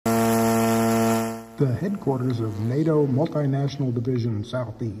The headquarters of NATO Multinational Division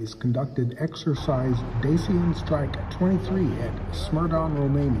Southeast conducted exercise Dacian Strike 23 at Smardan,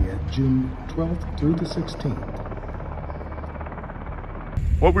 Romania, June 12th through the 16th.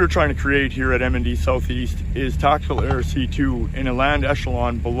 What we're trying to create here at M&D Southeast is tactical air C2 in a land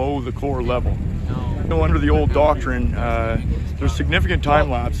echelon below the core level. Under the old doctrine, there's significant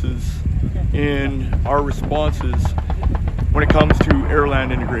time lapses in our responses when it comes to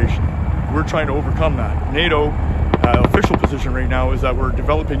air-land integration. We're trying to overcome that. NATO official position right now is that we're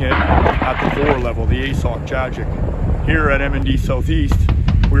developing it at the core level, the ASOC JAGIC. Here at M&D Southeast,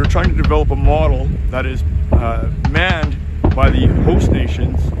 we're trying to develop a model that is manned by the host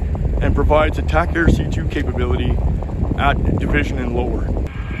nations and provides attack air C2 capability at division and lower.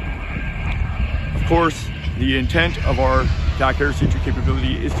 Of course, the intent of our attack air C2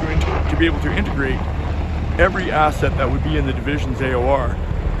 capability is to be able to integrate every asset that would be in the division's AOR,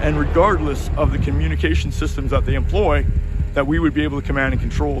 and regardless of the communication systems that they employ, that we would be able to command and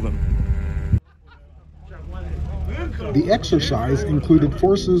control them. The exercise included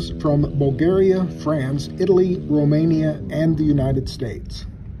forces from Bulgaria, France, Italy, Romania, and the United States.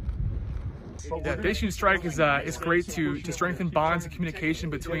 Yeah, Dacian Strike is great to strengthen bonds and communication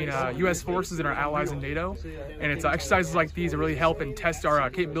between U.S. forces and our allies in NATO. And it's exercises like these that really help and test our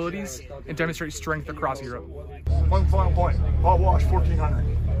capabilities and demonstrate strength across Europe. One final point, hot wash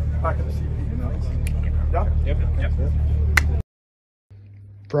 1400, back in the CP. Yeah? Yep.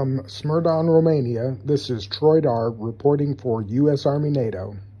 From Smardan, Romania, this is Darr reporting for U.S. Army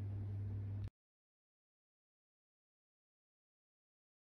NATO.